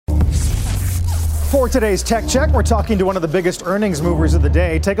For today's Tech Check, we're talking to one of the biggest earnings movers of the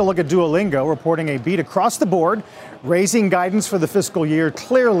day. Take a look at Duolingo, reporting a beat across the board, raising guidance for the fiscal year,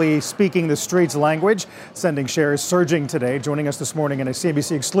 clearly speaking the street's language, sending shares surging today. Joining us this morning in a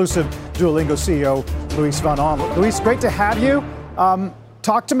CNBC exclusive, Duolingo CEO Luis von Ahn. Luis, great to have you.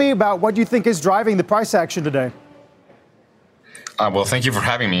 Talk to me about what you think is driving the price action today. Well, thank you for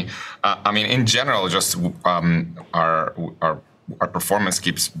having me. In general, just our performance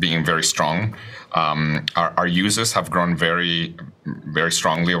keeps being very strong. Our users have grown very, very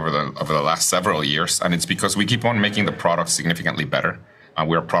strongly over the last several years, and it's because we keep on making the product significantly better.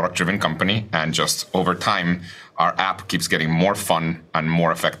 We're a product-driven company, and just over time, our app keeps getting more fun and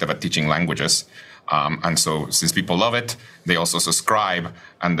more effective at teaching languages. And so since people love it, they also subscribe,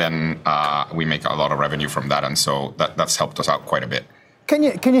 and then we make a lot of revenue from that, and so that's helped us out quite a bit. Can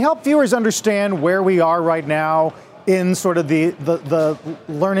you help viewers understand where we are right now in sort of the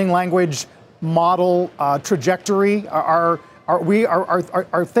learning language model trajectory? Are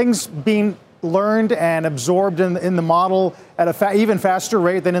things being learned and absorbed in the model at a even faster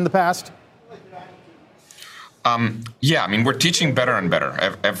rate than in the past? We're teaching better and better.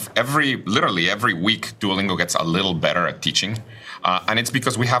 Literally every week, Duolingo gets a little better at teaching. And it's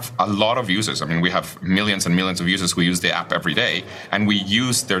because we have a lot of users. We have millions and millions of users who use the app every day, and we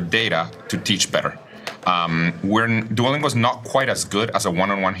use their data to teach better. Duolingo is not quite as good as a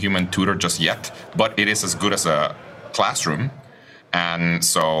one-on-one human tutor just yet, but it is as good as a classroom. And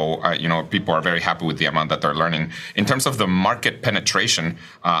so, people are very happy with the amount that they're learning. In terms of the market penetration,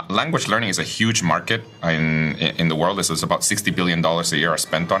 language learning is a huge market in the world. This is about $60 billion a year are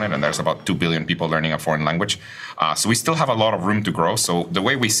spent on it, and there's about 2 billion people learning a foreign language. So we still have a lot of room to grow. So the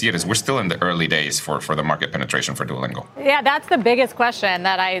way we see it is we're still in the early days for the market penetration for Duolingo. Yeah, that's the biggest question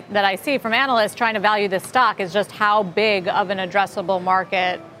that I see from analysts trying to value this stock is just how big of an addressable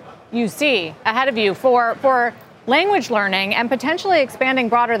market you see ahead of you for language learning and potentially expanding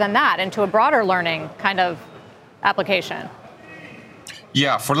broader than that into a broader learning kind of application.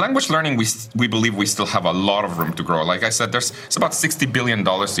 Yeah, for language learning, we believe we still have a lot of room to grow. Like I said, it's about $60 billion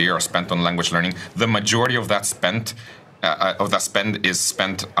a year spent on language learning. The majority of that spend is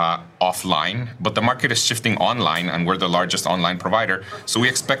spent offline, but the market is shifting online, and we're the largest online provider. So we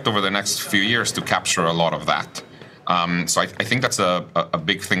expect over the next few years to capture a lot of that. So I think that's a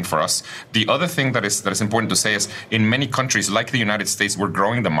big thing for us. The other thing that is important to say is in many countries, like the United States, we're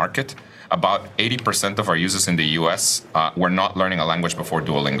growing the market. About 80% of our users in the US were not learning a language before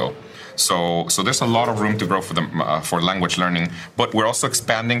Duolingo. So there's a lot of room to grow for language learning, but we're also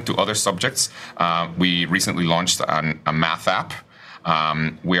expanding to other subjects. We recently launched a math app.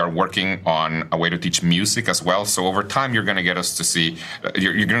 We are working on a way to teach music as well. So over time, you're going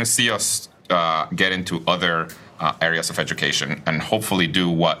to see us get into other areas of education and hopefully do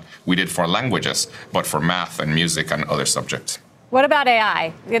what we did for languages, but for math and music and other subjects. What about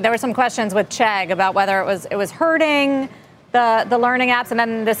AI? There were some questions with Chegg about whether it was hurting the learning apps, and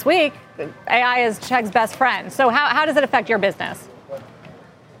then this week, AI is Chegg's best friend. So how does it affect your business?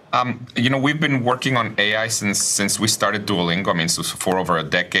 We've been working on AI since we started Duolingo. So for over a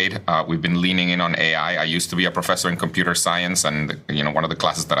decade, we've been leaning in on AI. I used to be a professor in computer science, and one of the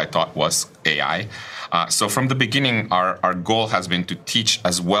classes that I taught was AI. So from the beginning, our goal has been to teach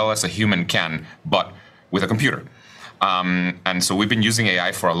as well as a human can, but with a computer. And so we've been using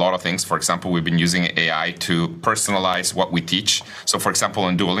AI for a lot of things. For example, we've been using AI to personalize what we teach. So for example,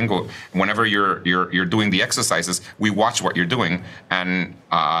 in Duolingo, whenever you're doing the exercises, we watch what you're doing, and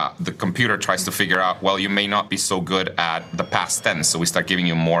the computer tries to figure out, well, you may not be so good at the past tense. So we start giving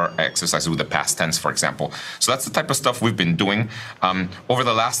you more exercises with the past tense, for example. So that's the type of stuff we've been doing. Over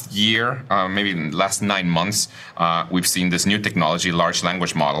the last year, maybe in the last 9 months, we've seen this new technology, large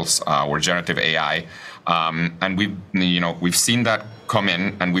language models, or generative AI. And we've seen that come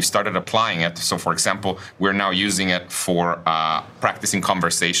in, and we've started applying it. So, for example, we're now using it for practicing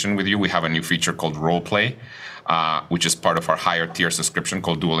conversation with you. We have a new feature called Role Play, which is part of our higher tier subscription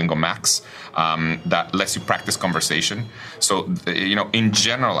called Duolingo Max, that lets you practice conversation. So, in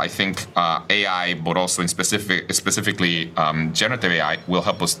general, I think AI, but also specifically generative AI, will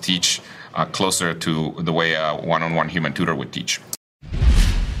help us teach closer to the way a one-on-one human tutor would teach.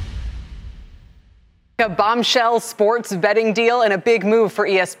 A bombshell sports betting deal and a big move for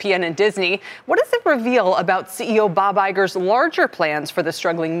ESPN and Disney. What does it reveal about CEO Bob Iger's larger plans for the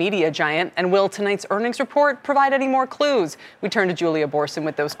struggling media giant? And will tonight's earnings report provide any more clues? We turn to Julia Borson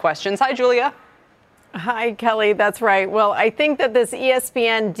with those questions. Hi, Julia. Hi, Kelly. That's right. Well, I think that this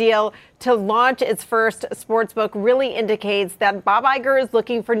ESPN deal to launch its first sportsbook really indicates that Bob Iger is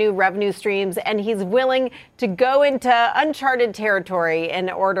looking for new revenue streams, and he's willing to go into uncharted territory in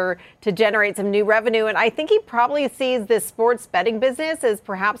order to generate some new revenue. And I think he probably sees this sports betting business as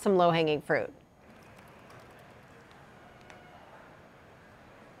perhaps some low-hanging fruit.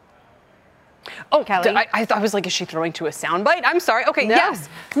 Oh, Kelly? I thought I was like, is she throwing to a soundbite? I'm sorry. Okay, No. yes.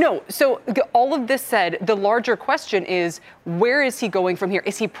 No, so all of this said, the larger question is, where is he going from here?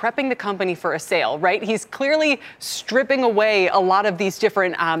 Is he prepping the company for a sale, right? He's clearly stripping away a lot of these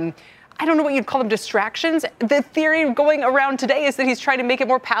different, I don't know what you'd call them, distractions. The theory going around today is that he's trying to make it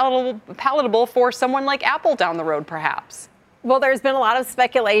more palatable for someone like Apple down the road, perhaps. Well, there's been a lot of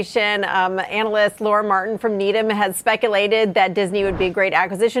speculation. Analyst Laura Martin from Needham has speculated that Disney would be a great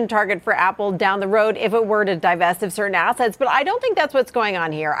acquisition target for Apple down the road if it were to divest of certain assets. But I don't think that's what's going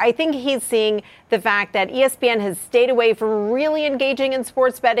on here. I think he's seeing the fact that ESPN has stayed away from really engaging in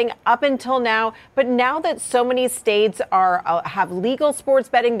sports betting up until now. But now that so many states have legal sports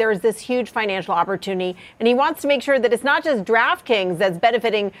betting, there's this huge financial opportunity. And he wants to make sure that it's not just DraftKings that's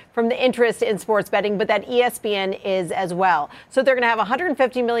benefiting from the interest in sports betting, but that ESPN is as well. So they're going to have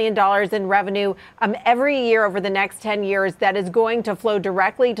 $150 million in revenue every year over the next 10 years that is going to flow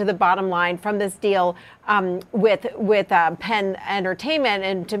directly to the bottom line from this deal with Penn Entertainment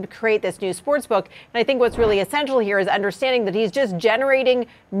and to create this new sportsbook. And I think what's really essential here is understanding that he's just generating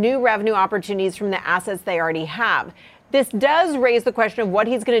new revenue opportunities from the assets they already have. This does raise the question of what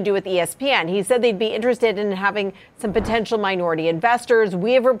he's going to do with ESPN. He said they'd be interested in having some potential minority investors.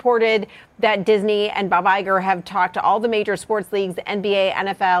 We have reported that Disney and Bob Iger have talked to all the major sports leagues, NBA,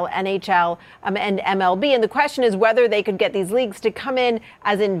 NFL, NHL, and MLB. And the question is whether they could get these leagues to come in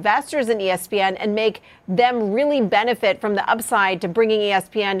as investors in ESPN and make them really benefit from the upside to bringing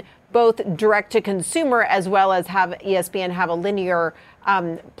ESPN both direct to consumer as well as have ESPN have a linear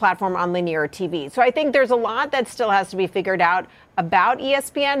platform on linear TV. So I think there's a lot that still has to be figured out about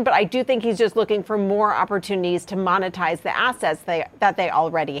ESPN, but I do think he's just looking for more opportunities to monetize the assets that they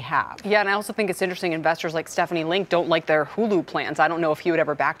already have. Yeah, and I also think it's interesting investors like Stephanie Link don't like their Hulu plans. I don't know if he would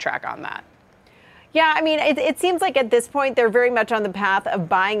ever backtrack on that. Yeah, I mean, it seems like at this point they're very much on the path of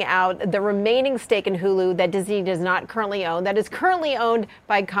buying out the remaining stake in Hulu that Disney does not currently own, that is currently owned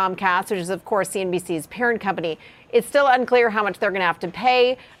by Comcast, which is, of course, CNBC's parent company. It's still unclear how much they're going to have to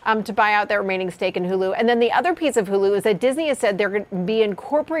pay to buy out their remaining stake in Hulu. And then the other piece of Hulu is that Disney has said they're going to be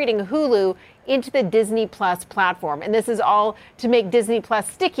incorporating Hulu into the Disney Plus platform. And this is all to make Disney Plus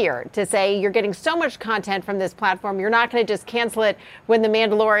stickier, to say you're getting so much content from this platform, you're not going to just cancel it when The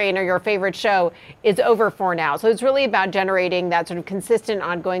Mandalorian or your favorite show is over for now. So it's really about generating that sort of consistent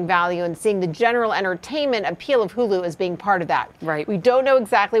ongoing value and seeing the general entertainment appeal of Hulu as being part of that. Right. We don't know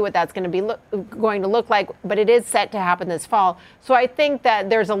exactly what that's going to be going to look like, but it is set to happen this fall. So I think that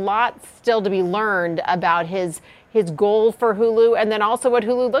there's a lot still to be learned about his goal for Hulu, and then also what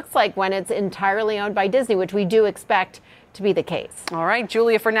Hulu looks like when it's entirely owned by Disney, which we do expect to be the case. All right,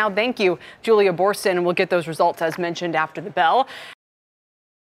 Julia, for now, thank you. Julia Boorstin, and we'll get those results as mentioned after the bell.